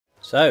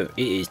So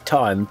it is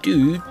time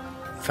to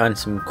find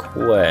some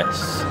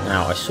quests.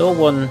 Now I saw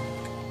one.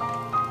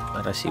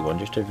 Where did I see one?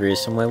 Just over here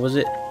somewhere, was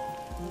it?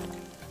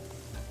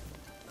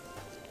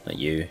 Not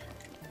you.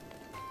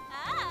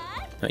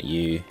 Not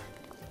you.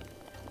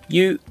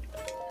 You.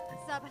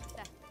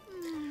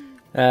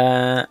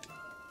 To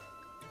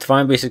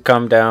find ways to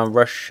calm down.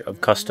 Rush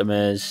of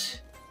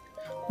customers.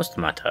 What's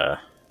the matter?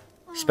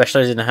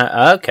 Specialize in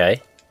the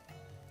okay.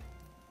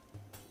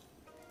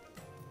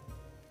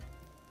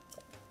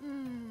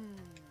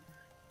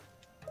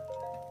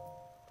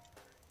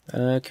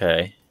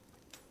 Okay.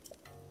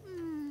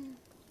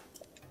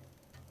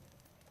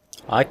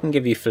 I can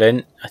give you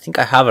flint. I think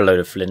I have a load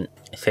of flint.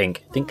 I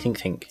think.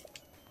 Think.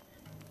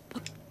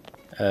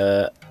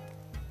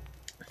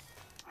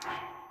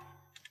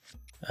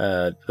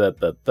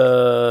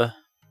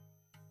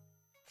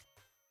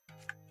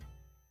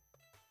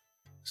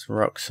 Some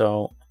rock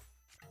salt.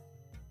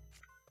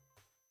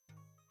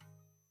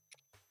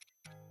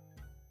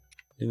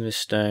 Luminous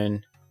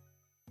stone.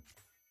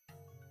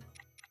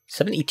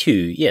 72.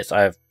 Yes,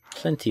 I have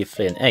plenty of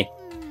flint. Hey.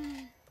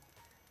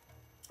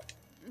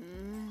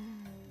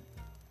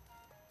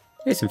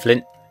 Here's some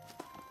flint.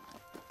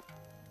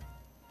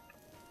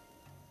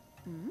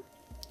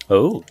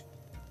 Oh.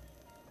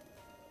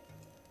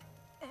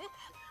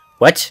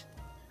 What?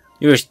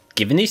 You were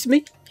giving these to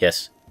me?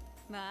 Yes.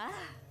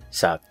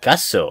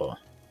 Sargasso.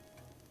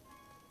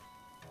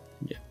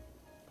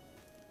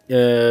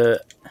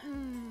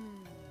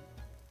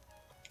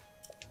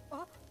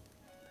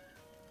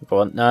 Go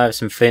on. Now I have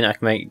some flint. I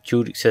can make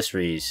jeweled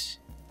accessories.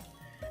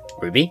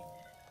 Ruby.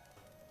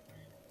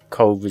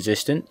 Cold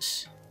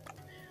resistance.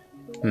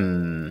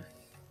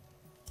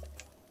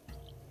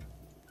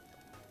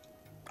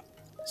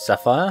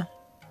 Sapphire.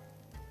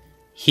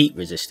 Heat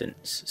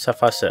resistance.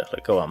 Sapphire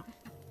circlet. Go on.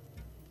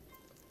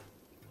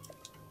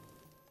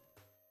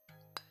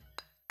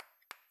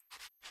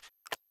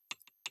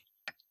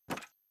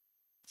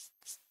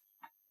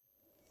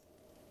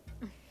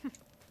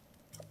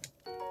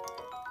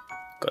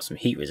 Got some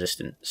heat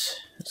resistance.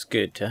 That's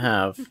good to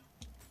have.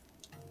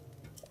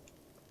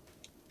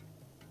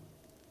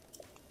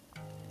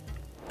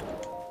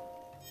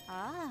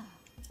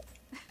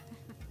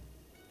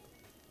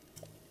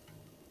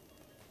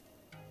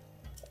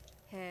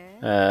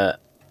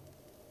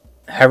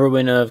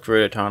 Heroine of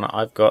Gerudo Town.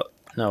 I've got...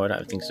 No, I don't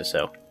have things to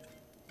sell.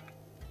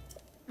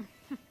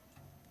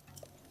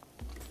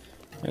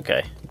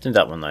 Okay, do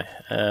that one though.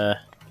 Are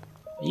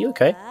you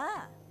okay?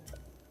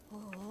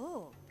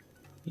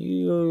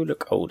 You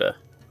look older.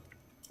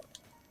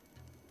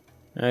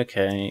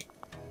 Okay.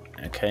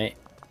 Okay.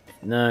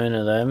 None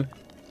of them.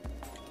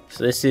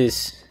 So this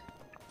is...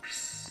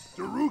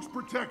 Daruk's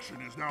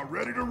protection is now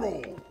ready to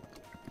roll.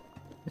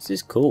 This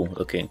is cool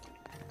looking.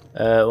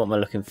 What am I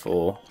looking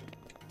for?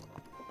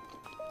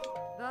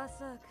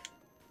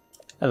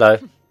 Hello.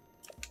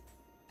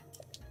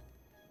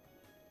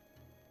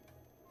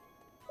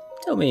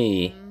 Tell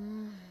me.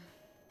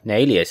 An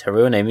alias. Her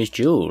real name is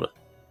Jewel.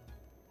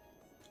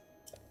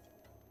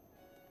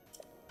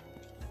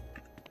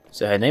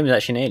 So her name is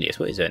actually an alias.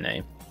 What is her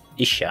name?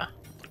 Isha.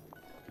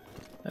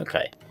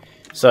 Okay.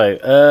 So,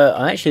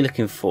 I'm actually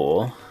looking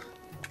for...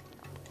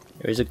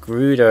 There is a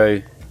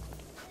Gerudo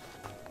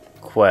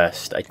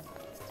quest, I'm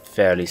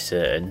fairly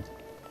certain.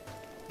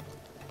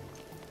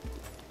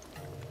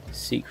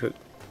 Secret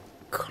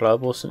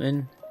club or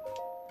something?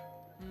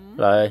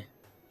 Like...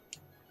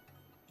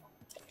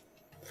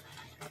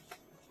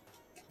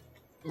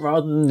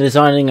 Rather than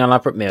designing an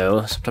elaborate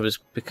meal, sometimes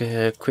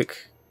it's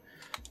quick...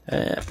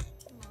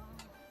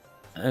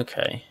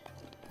 Okay,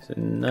 so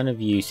none of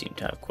you seem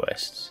to have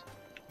quests.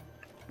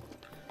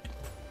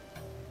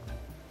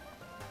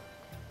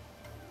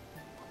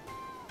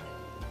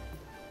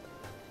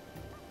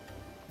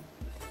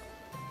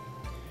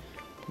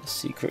 The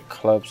secret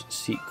club's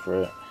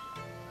secret.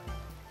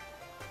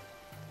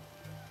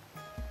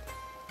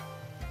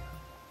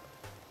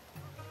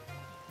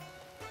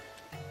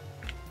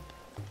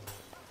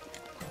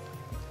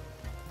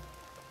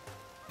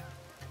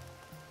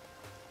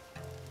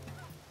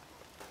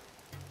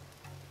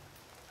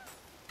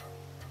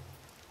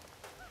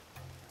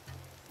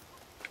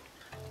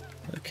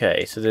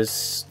 Okay, so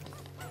there's...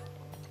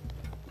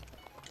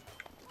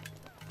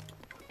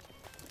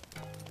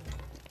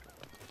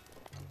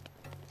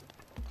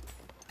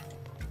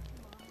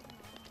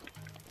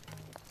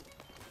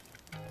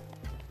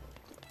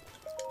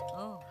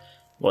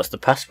 What's the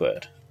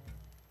password?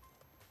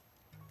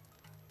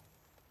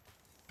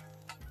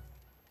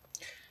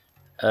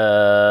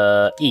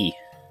 E.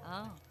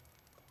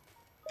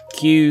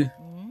 Q.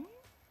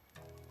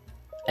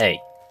 A.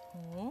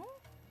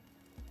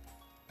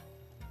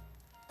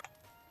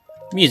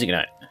 Music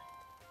note.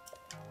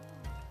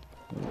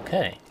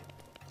 Okay.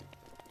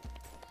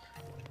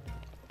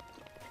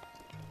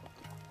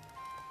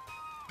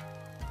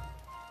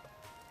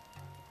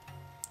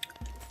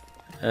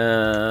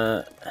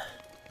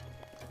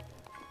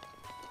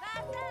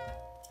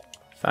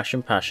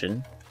 Fashion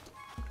passion.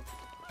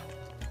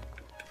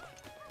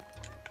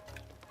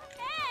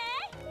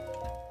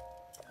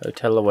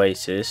 Hotel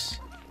Oasis.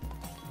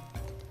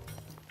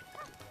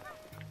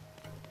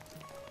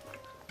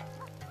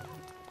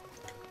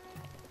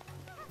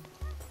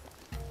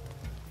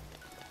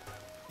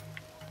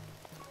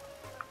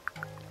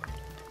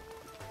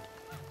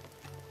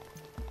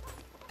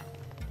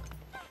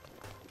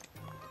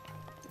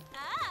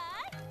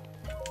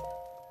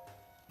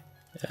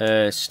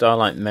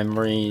 Starlight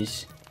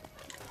Memories.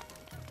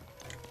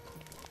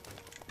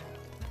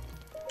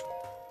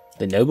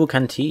 The Noble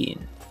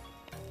Canteen.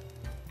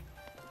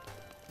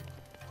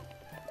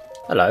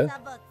 Hello.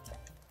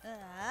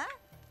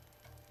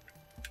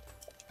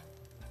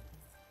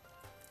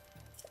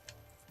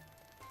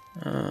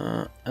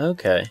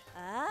 Okay.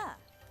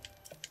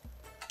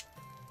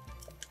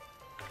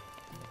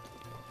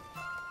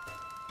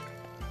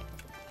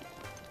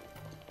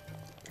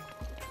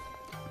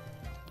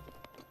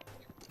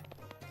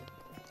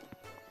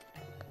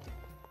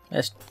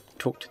 Let's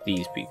talk to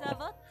these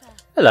people.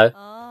 Hello.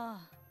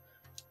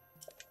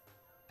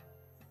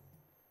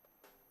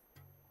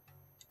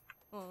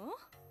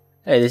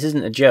 Hey, this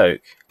isn't a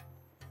joke.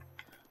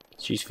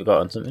 She's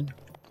forgotten something.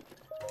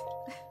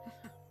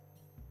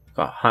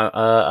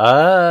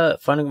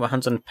 Finding my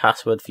hands on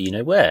password for you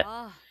know where.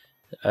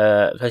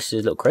 This is a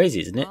little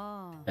crazy, isn't it?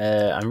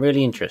 I'm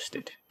really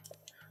interested.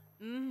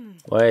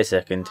 Wait a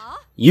second.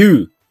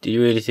 You! Do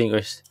you really think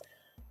we're...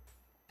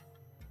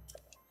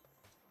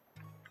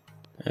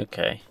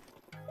 Okay.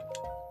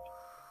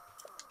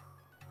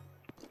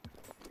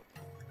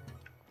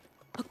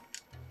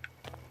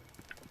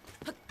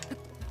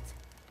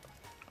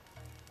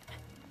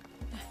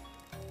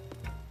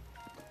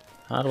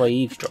 How do I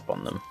eavesdrop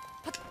on them?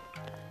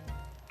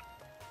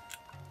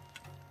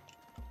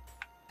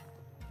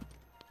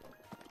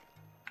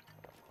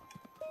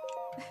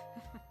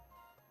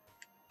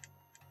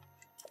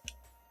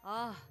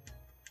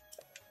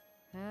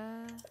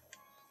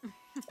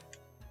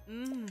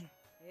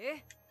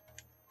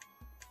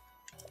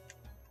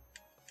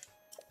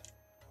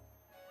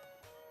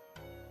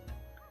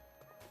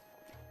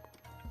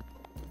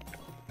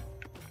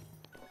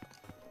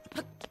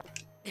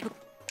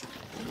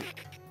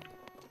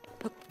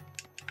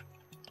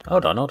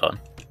 Hold on.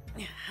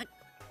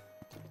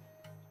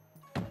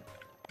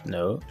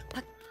 No.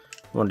 I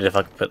wondered if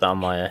I could put that on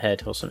my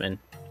head or something.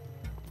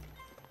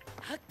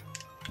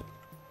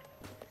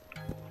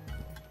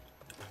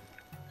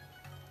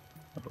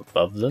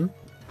 Above them?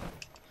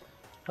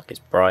 Fuck, it's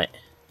bright.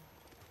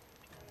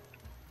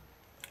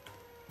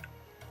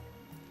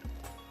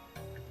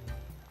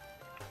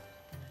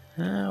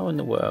 How in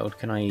the world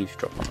can I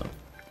eavesdrop on them?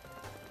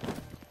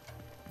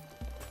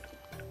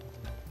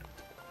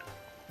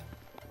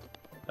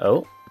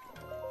 Oh.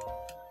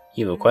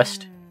 You have a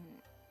quest?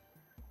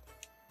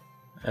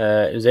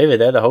 It was over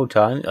there the whole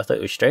time. I thought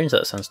it was strange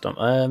that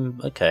sandstorm.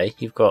 Okay,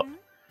 you've got...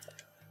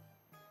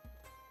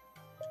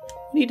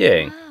 What are you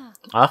doing?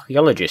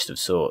 Archaeologist of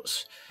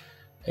sorts.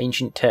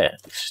 Ancient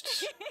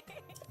texts.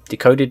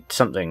 Decoded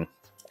something.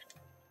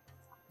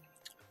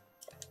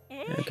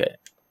 Okay.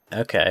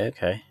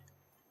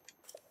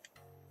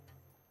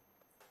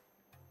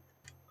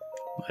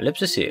 My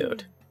lips are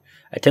sealed.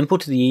 A temple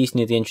to the east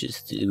near the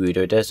entrance to the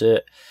Gerudo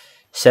Desert.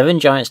 7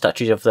 giant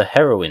statues of the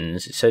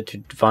heroines, said to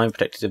divine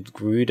protectors of the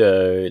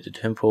Gerudo. The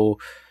temple,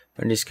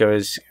 when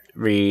discovers,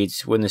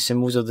 reads, when the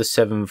symbols of the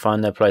 7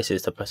 find their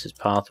places, the blessed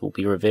path will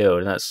be revealed.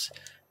 And that's...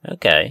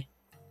 Okay.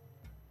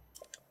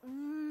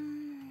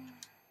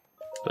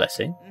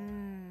 Blessing.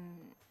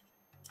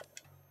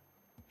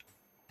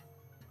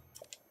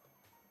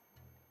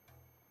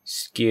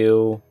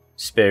 Skill,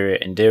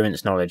 spirit,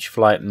 endurance, knowledge,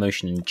 flight,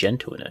 motion, and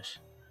gentleness.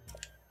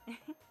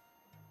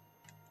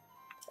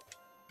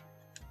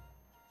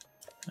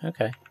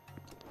 Okay.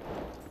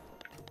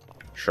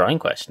 Shrine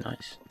quest,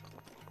 nice.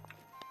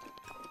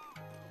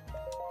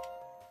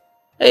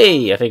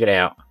 Hey, I figured it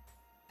out.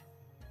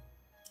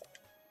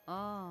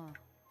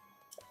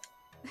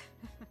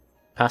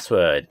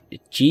 Password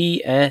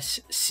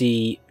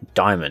GSC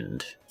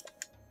Diamond.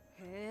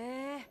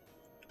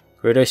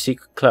 Gerudo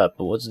Secret Club,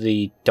 but what's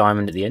the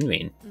diamond at the end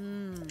mean?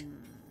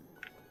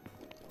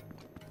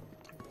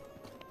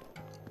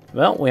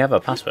 Well, we have our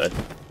password.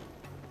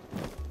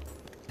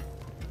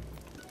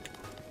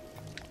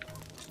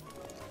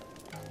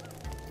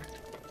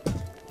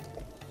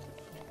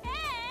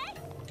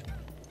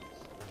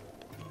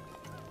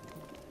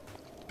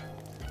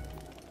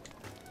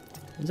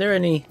 Is there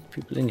any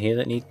people in here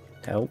that need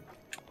help?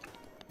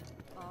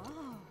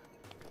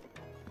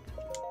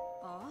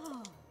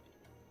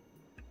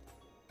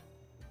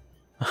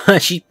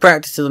 She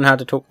practices on how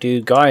to talk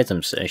to guys, I'm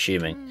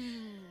assuming.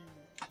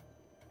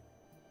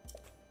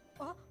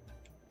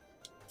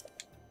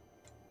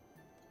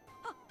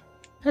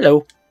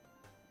 Hello.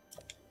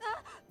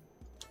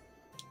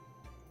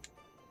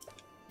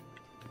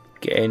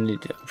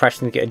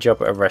 Practicing to get a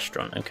job at a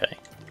restaurant, okay.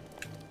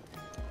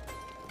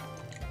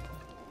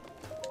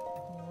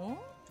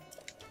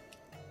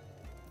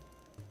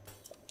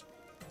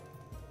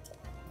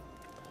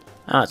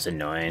 That's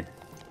annoying.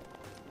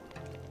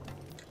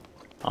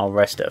 I'll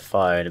rest at a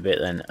fire in a bit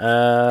then.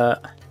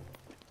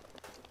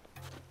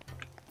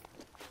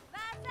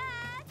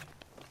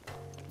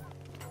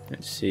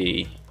 Let's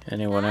see.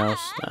 Anyone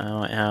else that I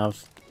might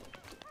have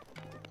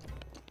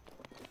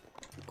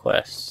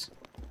quests?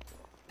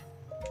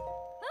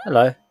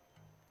 Hello.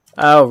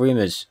 Oh,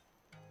 rumors.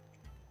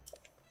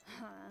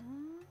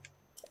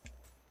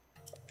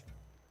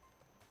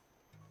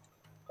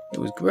 It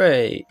was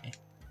great.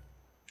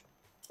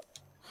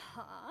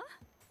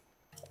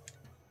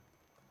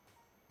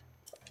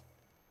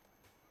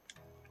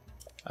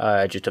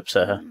 I just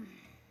upset her.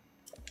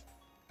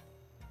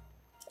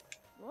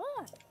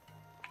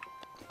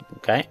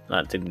 Okay,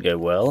 that didn't go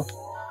well.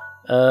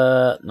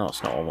 No,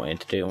 that's not what I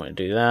wanted to do. I want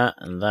to do that,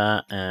 and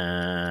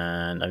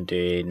I'm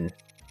doing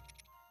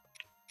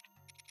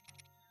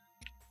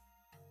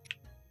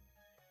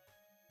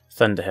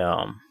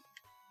Thunderhelm.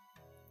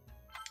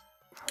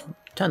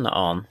 Turn that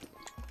on.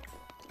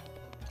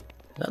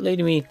 Is that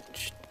leading me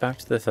back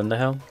to the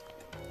Thunderhelm?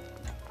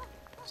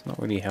 It's not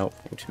really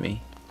helpful to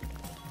me.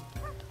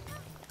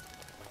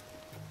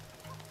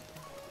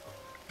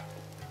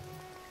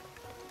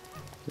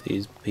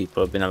 These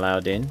people have been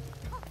allowed in.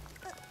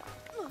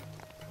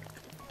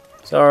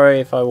 Sorry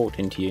if I walked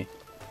into you.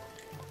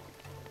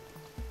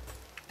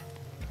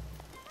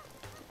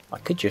 I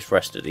could just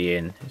rest at the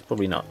inn. It's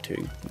probably not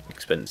too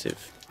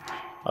expensive.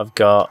 I've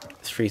got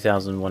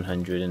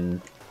 3,100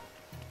 and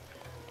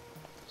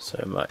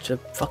so much. The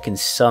fucking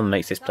sun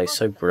makes this place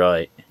so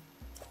bright.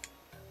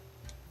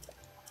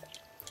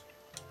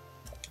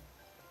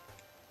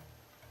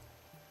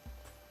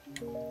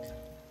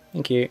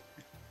 Thank you.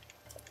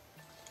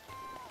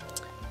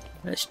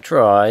 Let's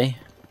try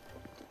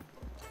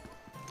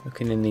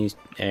looking in these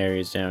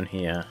areas down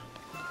here.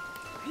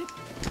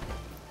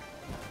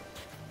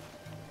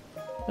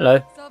 Hello.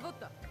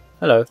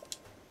 Hello.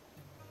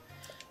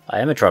 I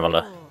am a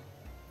traveller.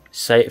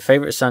 Say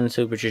favourite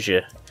Santo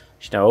Patricia.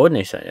 She's now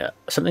ordinary.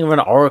 Something of an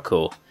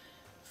oracle.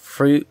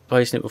 Fruit,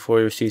 placing it before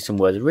you receive some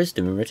words of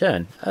wisdom in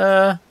return.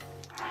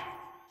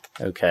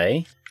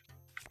 Okay.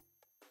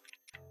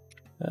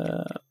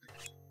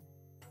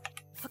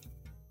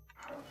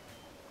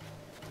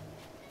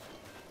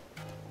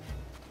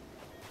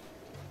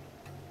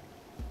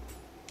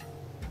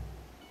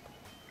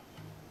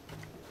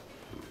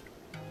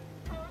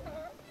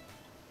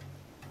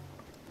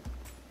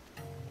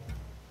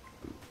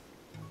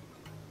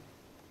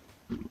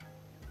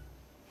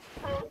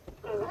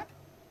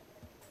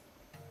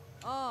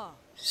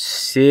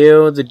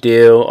 Seal the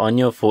deal on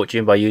your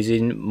fortune by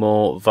using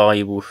more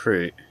valuable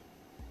fruit.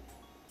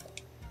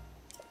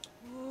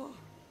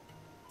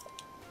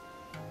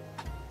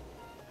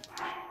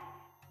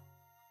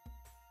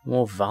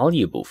 More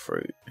valuable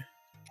fruit?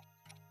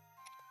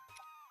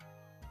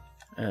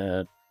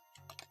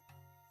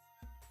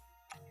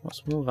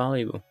 What's more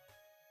valuable?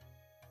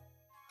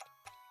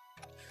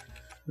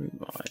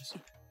 Fruit-wise.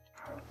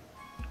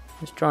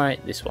 Let's try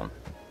this one.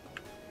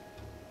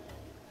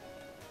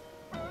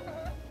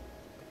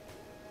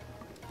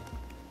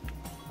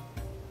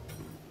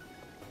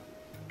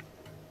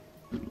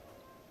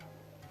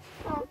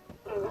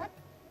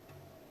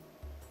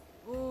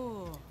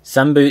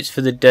 Sun boots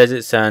for the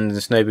desert sand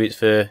and snow boots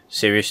for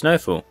serious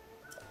snowfall.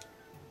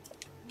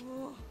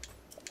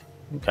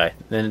 Okay,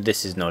 then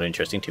this is not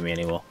interesting to me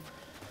anymore.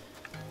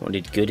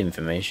 Wanted good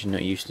information,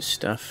 not useless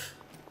stuff.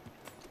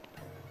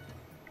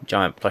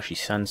 Giant plushy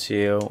sand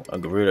seal, a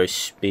Gerudo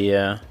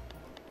spear.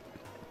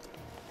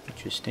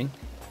 Interesting.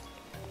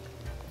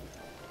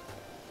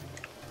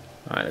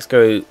 Alright, let's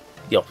go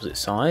the opposite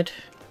side.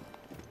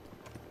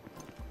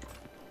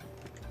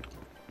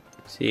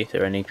 See if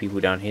there are any people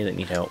down here that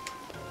need help.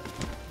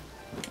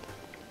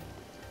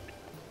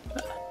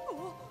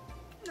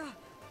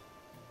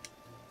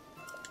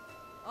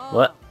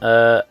 What?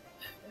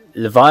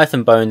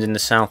 Leviathan bones in the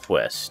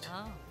southwest.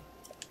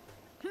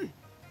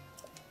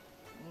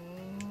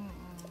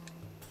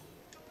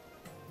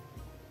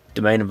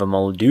 Domain of a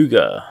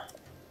Molduga.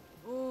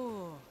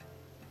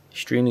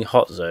 Extremely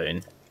hot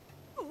zone.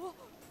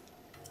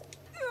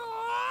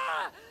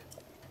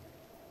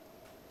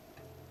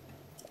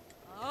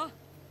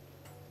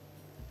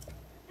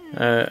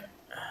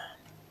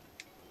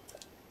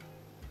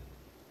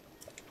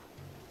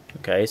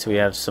 Okay, so we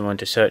have someone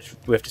to search.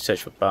 We have to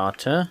search for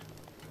barter.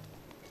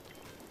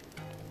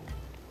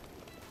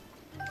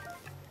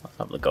 I'll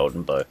have the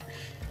golden bow. What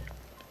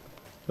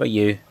about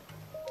you?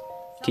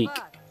 Teak.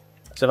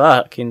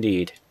 Savak,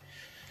 indeed.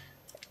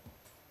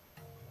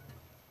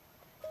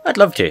 I'd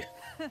love to.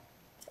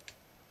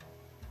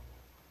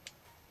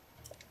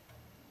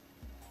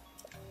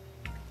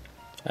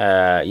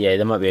 Yeah,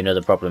 there might be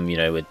another problem, you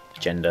know, with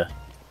gender.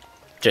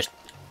 Just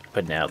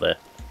putting it out there.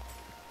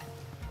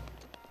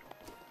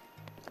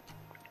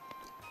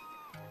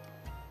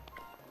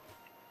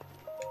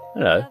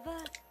 Hello.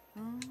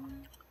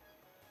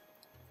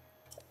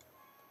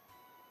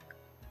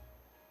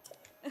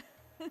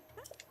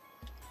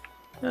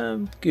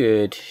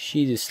 Good.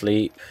 She's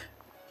asleep.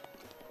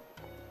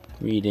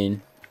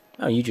 Reading.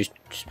 Oh, you just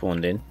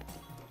spawned in.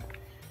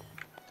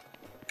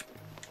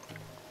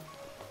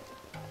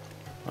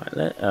 Right,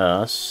 let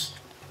us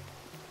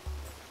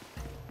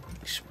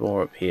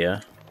explore up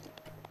here.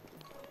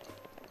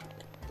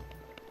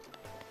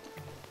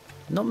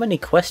 Not many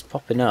quests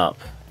popping up.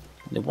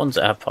 The ones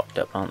that have popped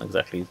up aren't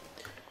exactly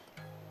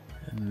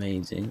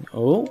amazing.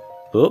 Oh,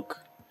 book.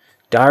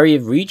 Diary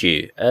of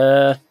Ruji.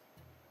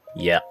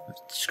 Yeah,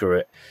 screw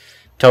it.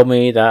 Told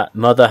me that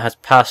Mother has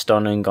passed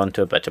on and gone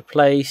to a better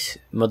place.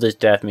 Mother's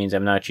death means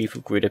I'm now chief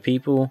of Gerudo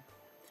people.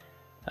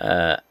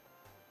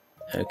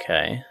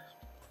 Okay.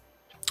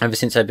 Ever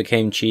since I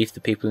became chief, the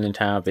people in the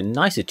town have been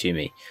nicer to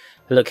me.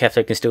 I look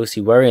carefully, I can still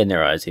see worry in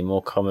their eyes,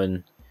 more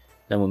common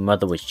than when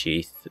Mother was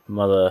chief.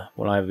 Mother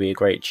will either be a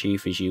great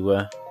chief as you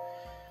were.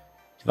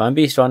 Divine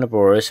Beast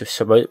Varnaboros,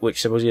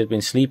 which supposedly has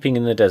been sleeping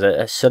in the desert,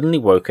 has suddenly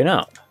woken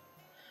up.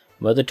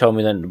 Mother told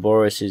me that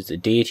Boros is the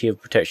deity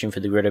of protection for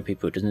the Gerudo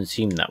people. It doesn't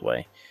seem that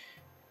way.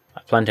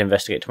 I plan to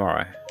investigate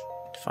tomorrow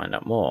to find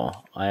out more.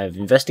 I have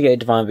investigated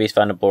Divine Beast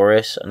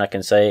Varnaboros, and I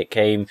can say it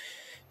came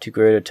to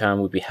Gerudo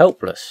Town would be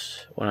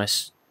helpless. When I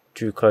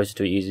drew closer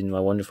to it using my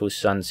wonderful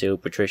sun seal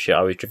Patricia,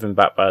 I was driven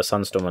back by a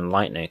sunstorm and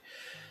lightning.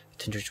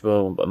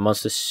 A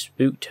monster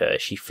spooked her.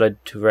 She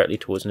fled directly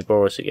towards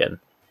Naboros again.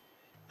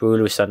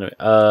 Brule was standing.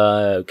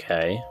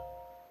 Okay.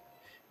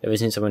 Ever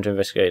since I went to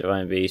investigate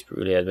Divine Beast,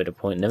 Brule has made a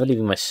point never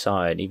leaving my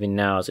side. Even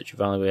now, such a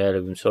valuable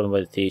heirloom stolen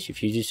by the thieves, she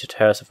refuses to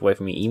tear herself away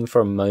from me, even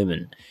for a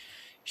moment.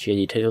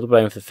 She takes all the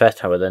blame for the theft,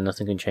 however, then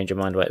nothing can change her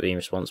mind about being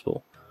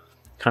responsible.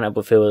 Can't help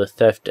but feel the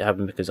theft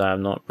happened because I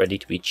am not ready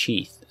to be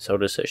chief.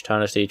 Sold us such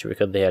tirelessly to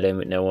recover the heirloom,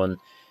 but no one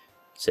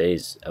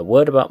says a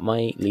word about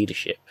my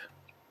leadership.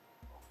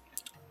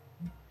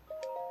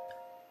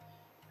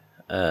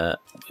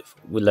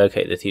 We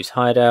locate the thieves'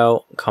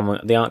 hideout.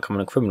 They aren't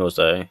common criminals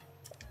though.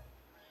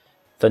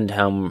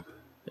 Thunderhelm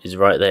is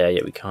right there,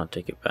 yet we can't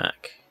take it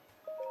back.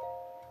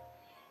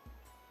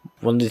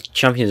 One of the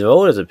champions of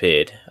old has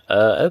appeared.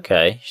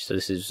 Okay, so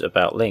this is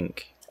about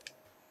Link.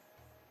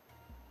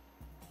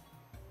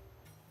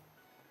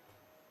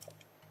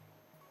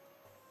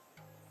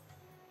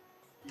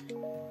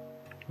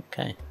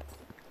 Okay.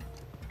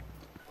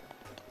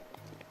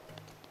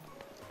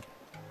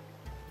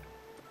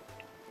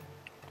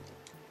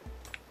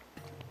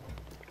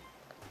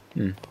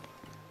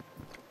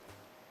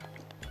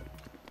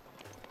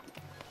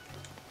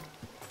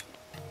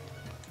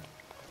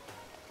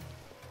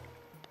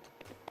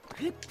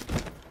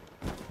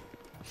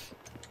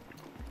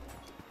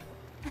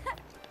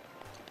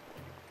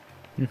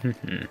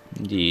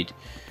 Indeed.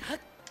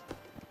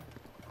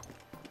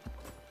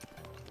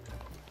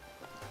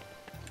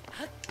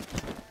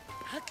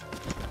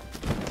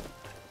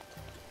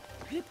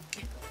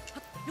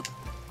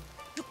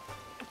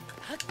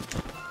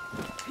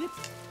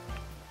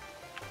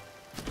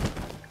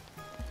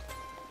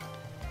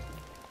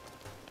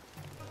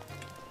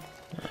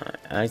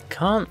 I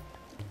can't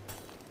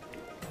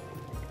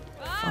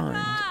find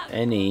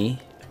any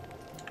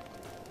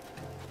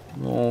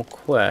more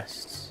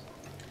quests.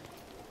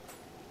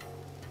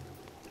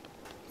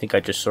 I think I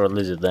just saw a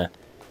lizard there.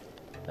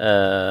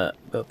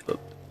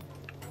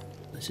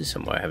 This is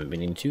somewhere I haven't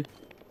been into.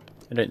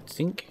 I don't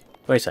think.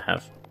 Wait, I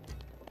have.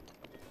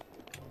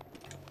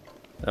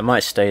 I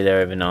might stay there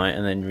overnight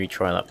and then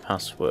retry that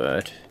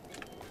password.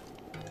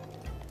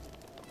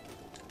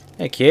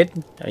 Hey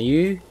kid, are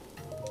you?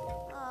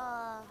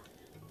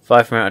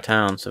 5 from out of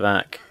town,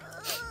 Savak.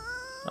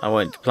 I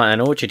went to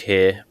plant an orchard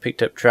here.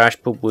 Picked up trash,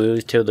 pulled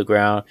woes, tilled the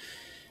ground.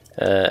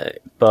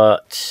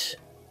 But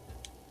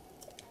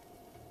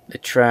the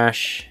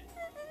trash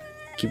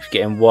keeps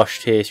getting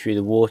washed here through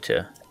the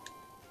water.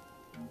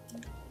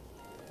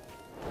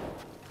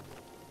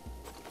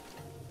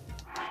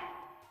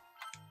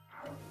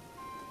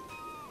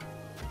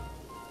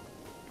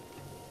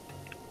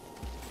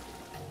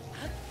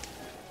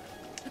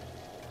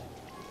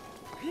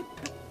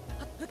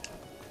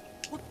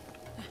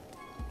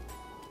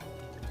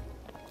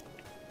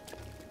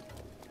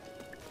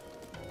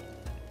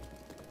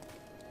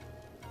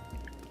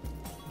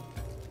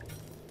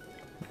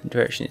 The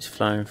direction it's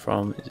flowing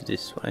from is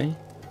this way.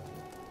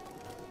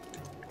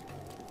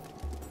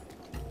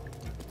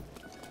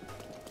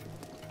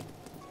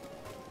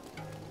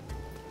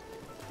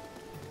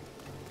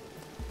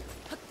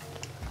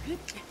 Is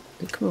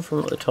it coming from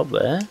at the top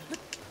there?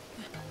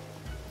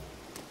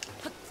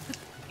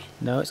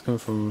 No, it's coming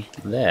from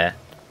there.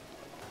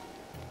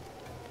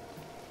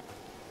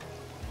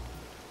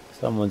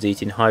 Someone's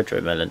eating hydro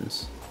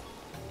melons.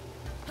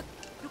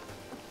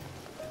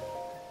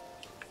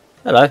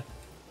 Hello.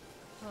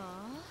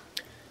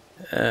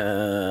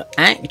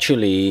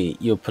 Actually,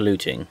 you're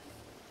polluting.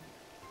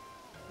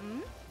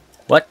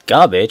 What?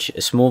 Garbage?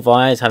 A small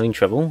fire is having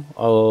trouble?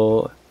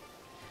 Oh.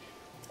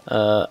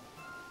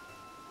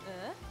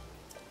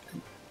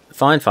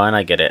 Fine,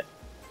 I get it.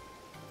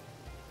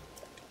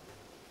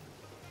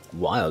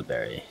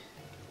 Wildberry.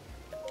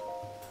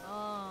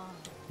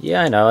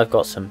 Yeah, I know, I've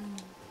got some.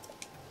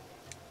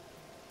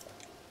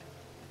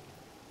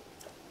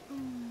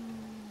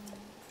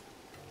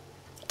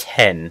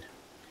 Ten.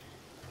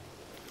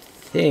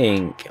 I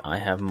think I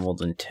have more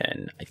than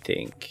 10, I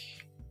think.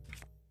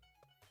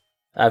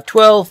 I have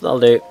 12, that'll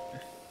do.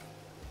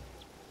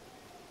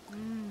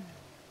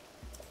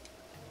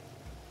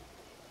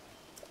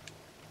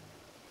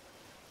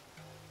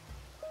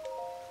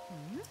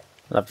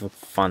 I'll have to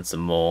find some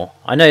more.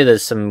 I know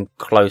there's some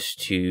close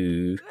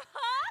to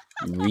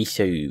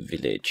Riso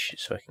village,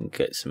 so I can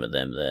get some of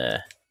them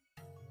there.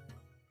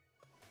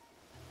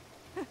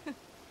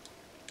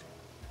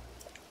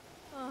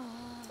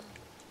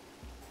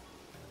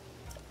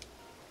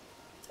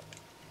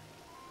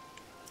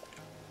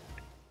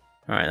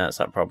 Alright, that's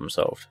that problem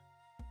solved.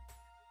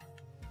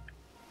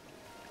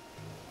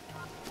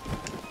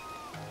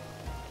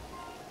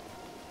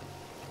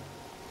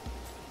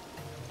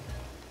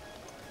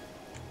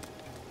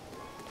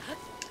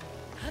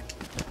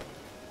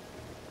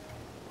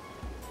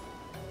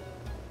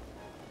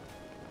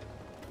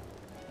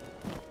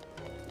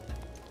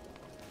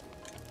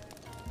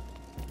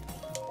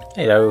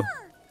 Hello.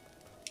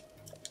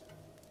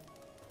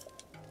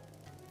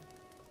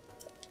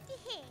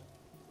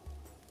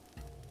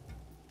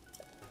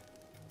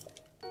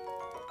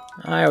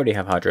 I already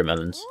have hydro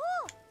melons.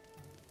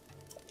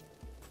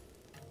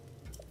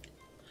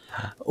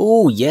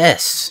 Oh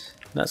yes,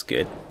 that's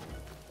good.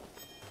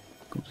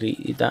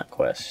 Completed that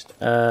quest.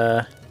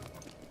 Right,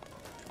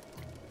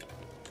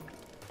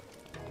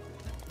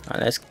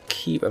 let's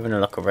keep having a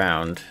look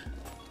around.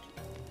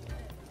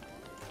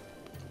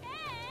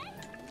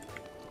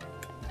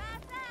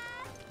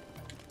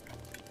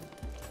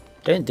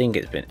 Don't think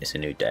it's a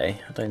new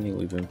day. I don't think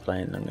we've been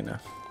playing long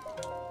enough.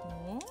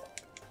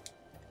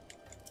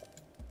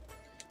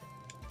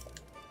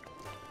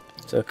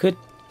 So I could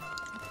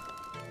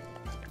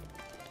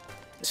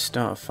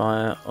start a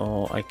fire,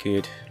 or I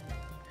could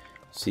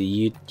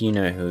see you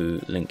know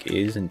who Link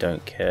is and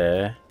don't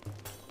care.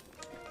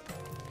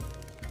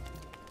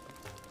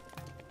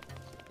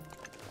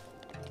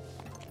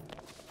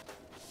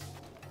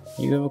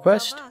 You have a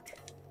quest?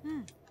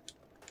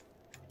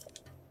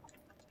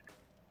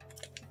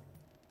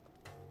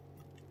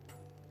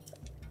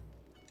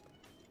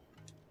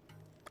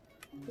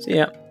 See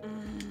ya.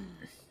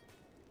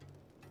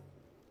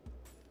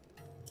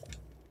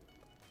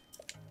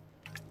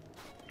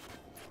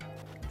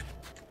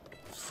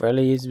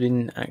 Frelly has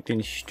been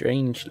acting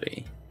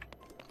strangely.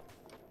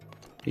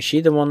 Is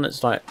she the one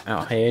that's like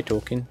out here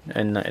talking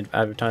and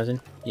advertising?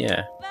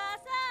 Yeah.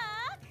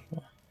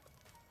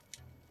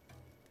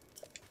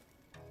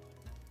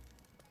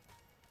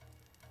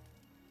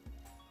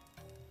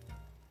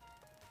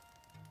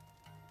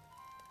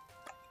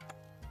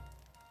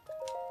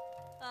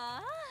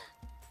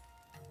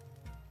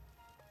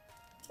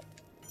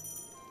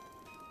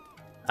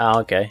 Ah,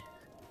 okay.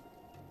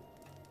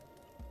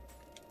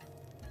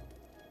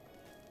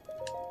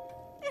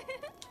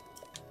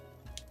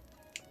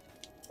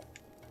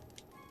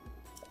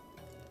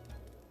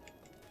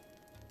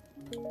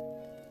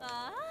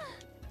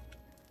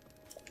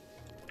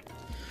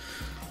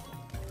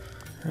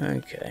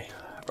 Okay,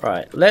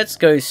 right, let's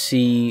go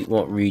see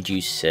what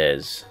Ruji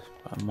says.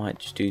 I might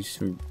just do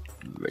some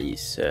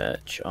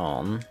research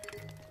on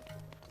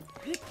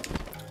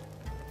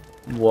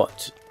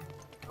what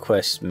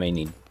quests may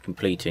need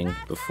completing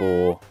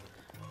before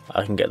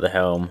I can get the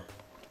helm.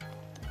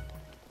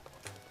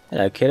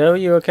 Hello kiddo, are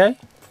you okay?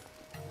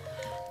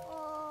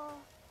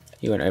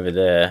 You went over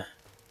there.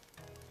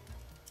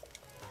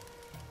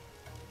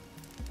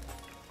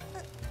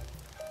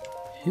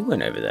 Who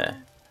went over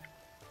there?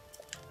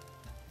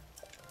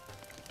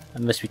 I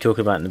must be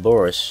talking about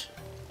Naboris.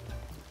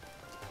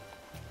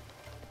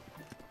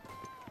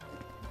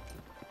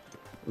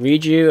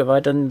 Riju, have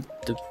I done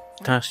the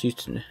task you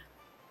to...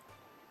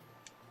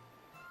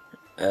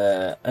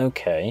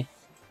 okay.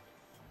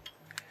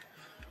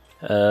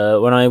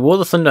 When I wore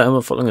the thunder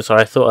helmet following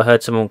aside, I thought I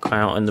heard someone cry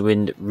out in the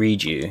wind,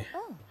 Riju.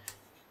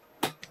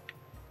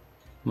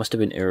 Must have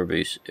been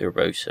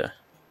Irabosa.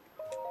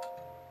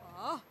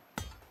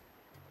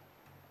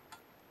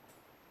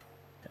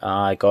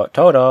 I got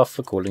told off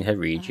for calling her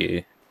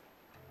Riju.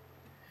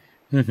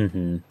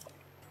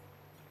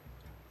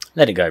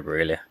 Let it go,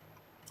 Aurelia.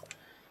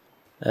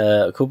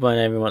 Called my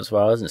name every once in a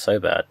while isn't so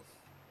bad.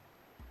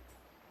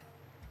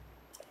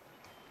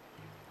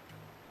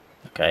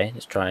 Okay,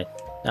 let's try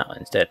that one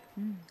instead.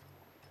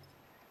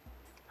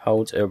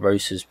 Holds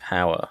Irabosa's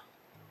power.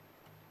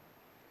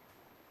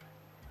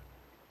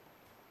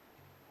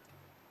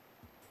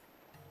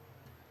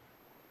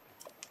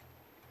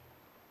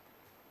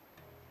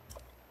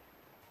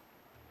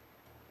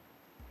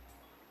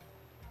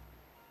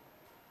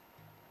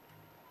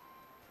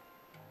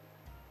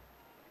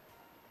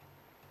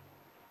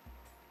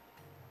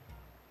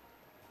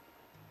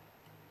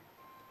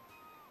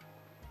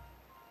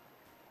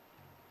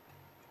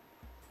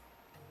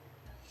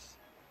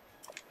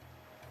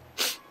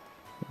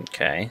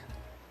 Okay.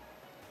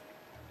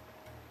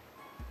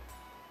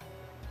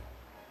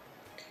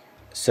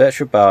 Search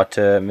for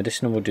barter,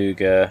 medicinal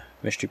Maduga,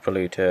 mystery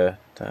polluter,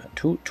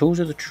 tools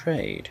of the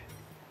trade.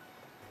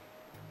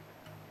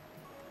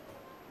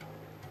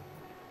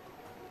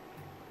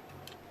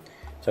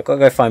 So I've got to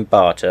go find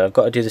barter. I've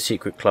got to do the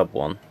secret club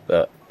one,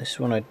 but this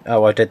one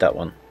I did that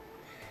one.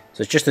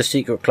 So it's just the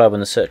secret club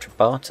and the search for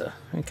barter.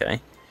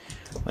 Okay.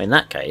 Well, in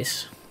that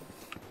case,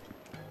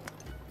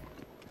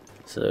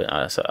 so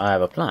I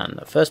have a plan.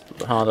 The first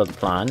part of the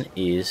plan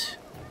is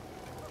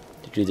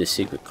do the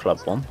secret club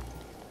one.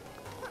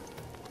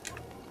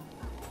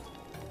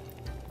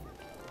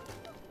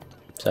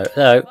 So,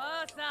 hello.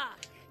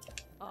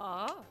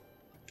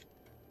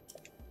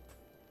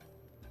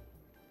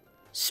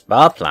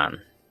 Spa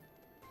plan.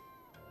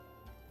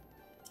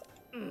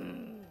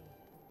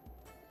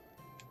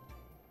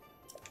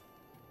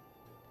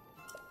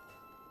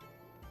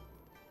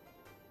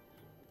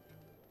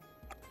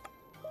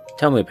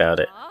 Tell me about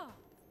it.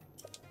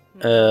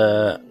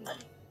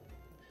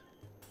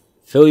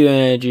 Fill your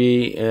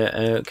energy.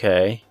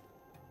 Okay.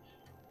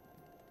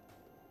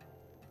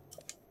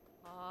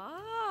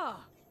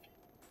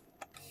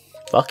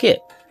 Fuck it.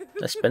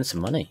 Let's spend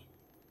some money.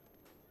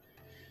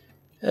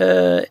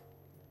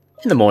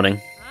 In the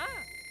morning.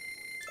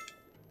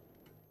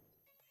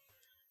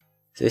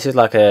 So this is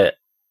like a...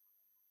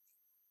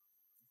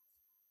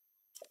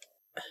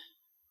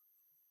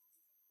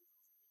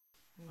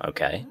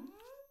 Okay.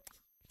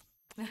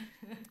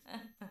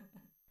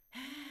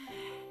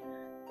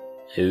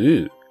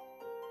 Ooh.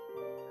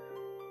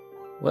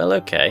 Well,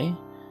 okay.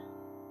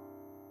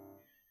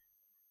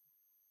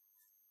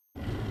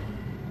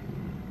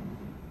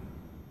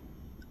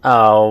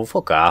 Oh,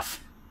 fuck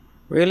off.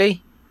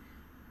 Really?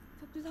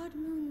 The blood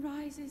moon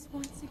rises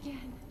once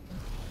again.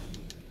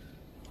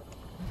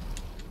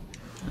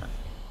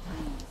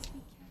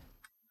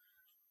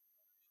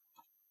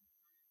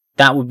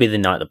 That would be the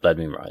night the blood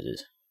moon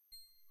rises.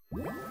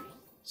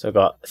 So I've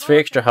got 3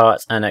 extra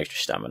hearts and extra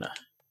stamina.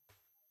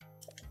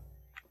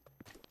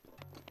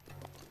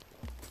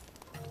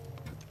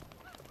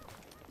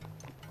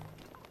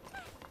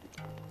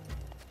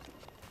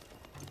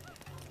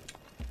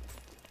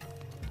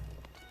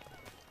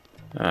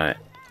 Alright.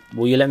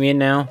 Will you let me in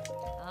now?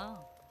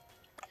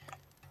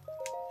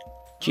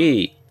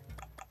 G.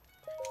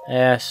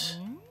 S.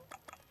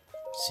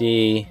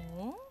 C.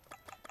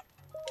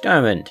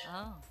 Diamond.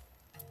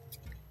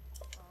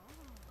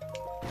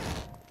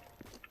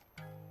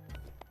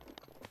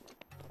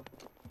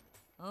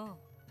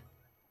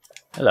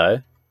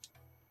 Hello.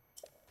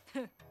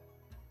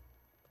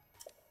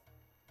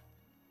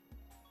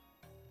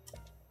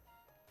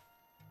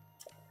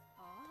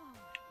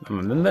 I'm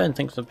a member and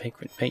thanks for the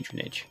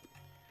patronage.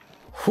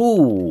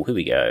 Whoo, here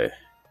we go.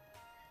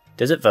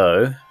 Desert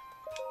Voe.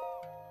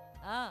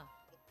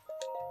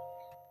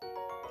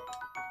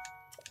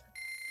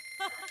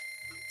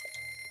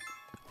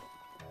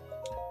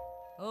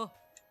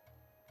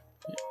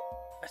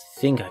 I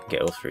think I can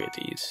get all 3 of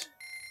these.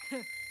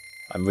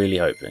 I'm really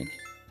hoping.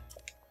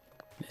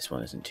 This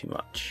one isn't too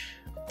much.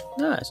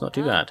 No, it's not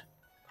too bad.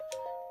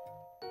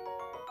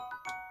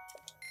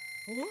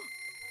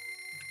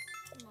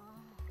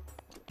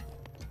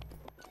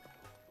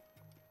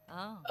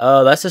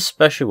 Oh, that's a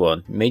special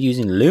one. Made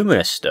using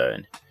luminous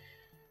stone.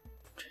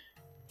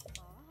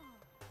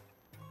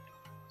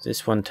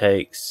 This one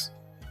takes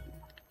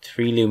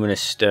 3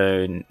 luminous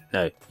stone.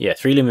 No, yeah,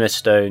 3 luminous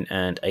stone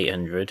and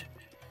 800.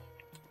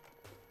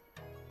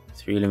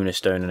 3 luminous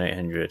stone and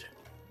 800.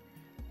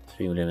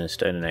 3 luminous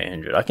stone and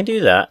 800. I can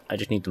do that. I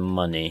just need the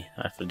money.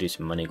 I have to do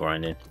some money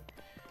grinding.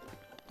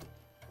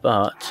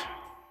 But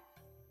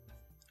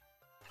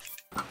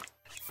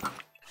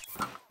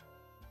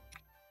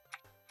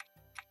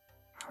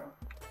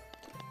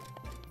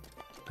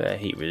better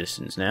heat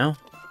resistance now.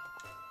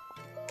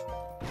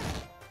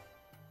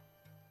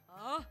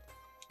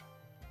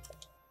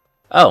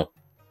 Oh.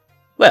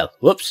 Well,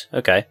 whoops.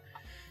 Okay.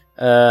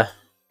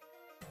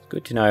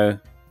 Good to know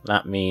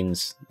that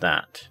means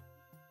that.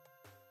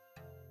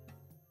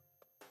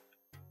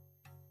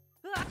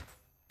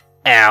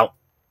 Ow.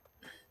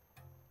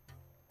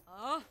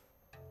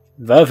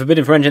 The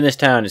forbidden friend in this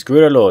town is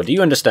Gerudo Law. Do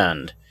you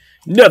understand?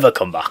 Never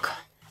come back.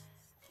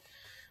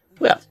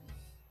 Well,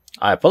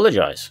 I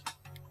apologise.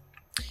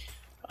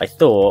 I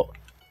thought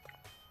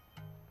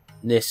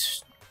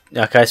this...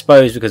 Okay, I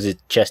suppose because his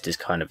chest is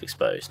kind of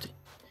exposed.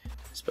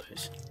 I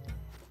suppose.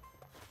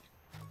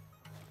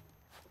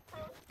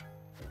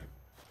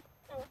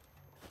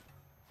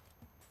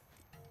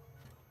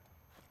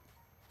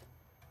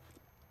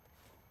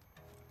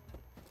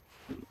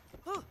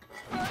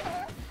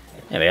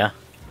 There we are.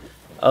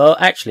 Oh,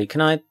 actually,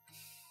 can I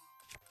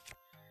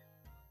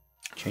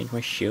change my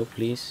shield,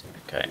 please?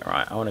 Okay,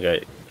 right. I want to go.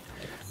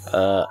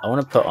 I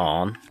want to put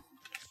on.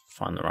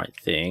 Find the right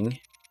thing.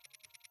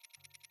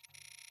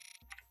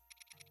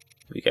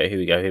 Here we go. Here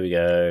we go. Here we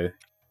go.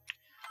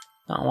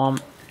 That one.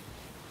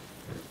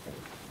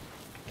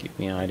 Give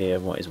me an idea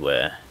of what is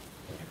where.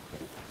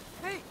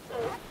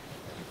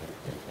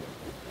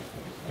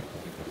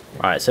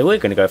 Right. So we're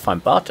going to go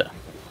find Barter.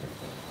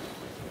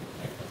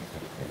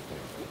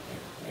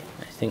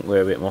 I think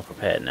we're a bit more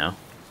prepared now.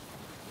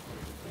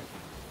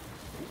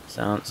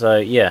 So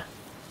yeah,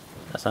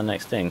 that's our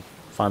next thing.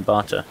 Find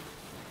Barter.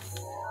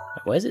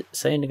 Where's it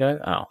saying to go?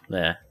 Oh,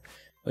 there.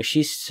 Well,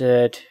 she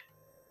said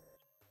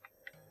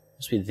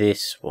must be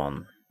this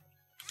one.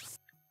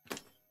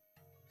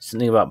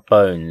 Something about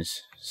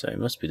bones, so it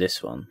must be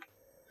this one.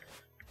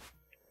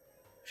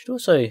 Should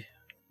also.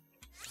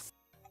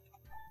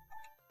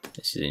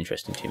 This is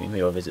interesting to me.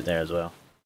 Maybe I'll visit there as well.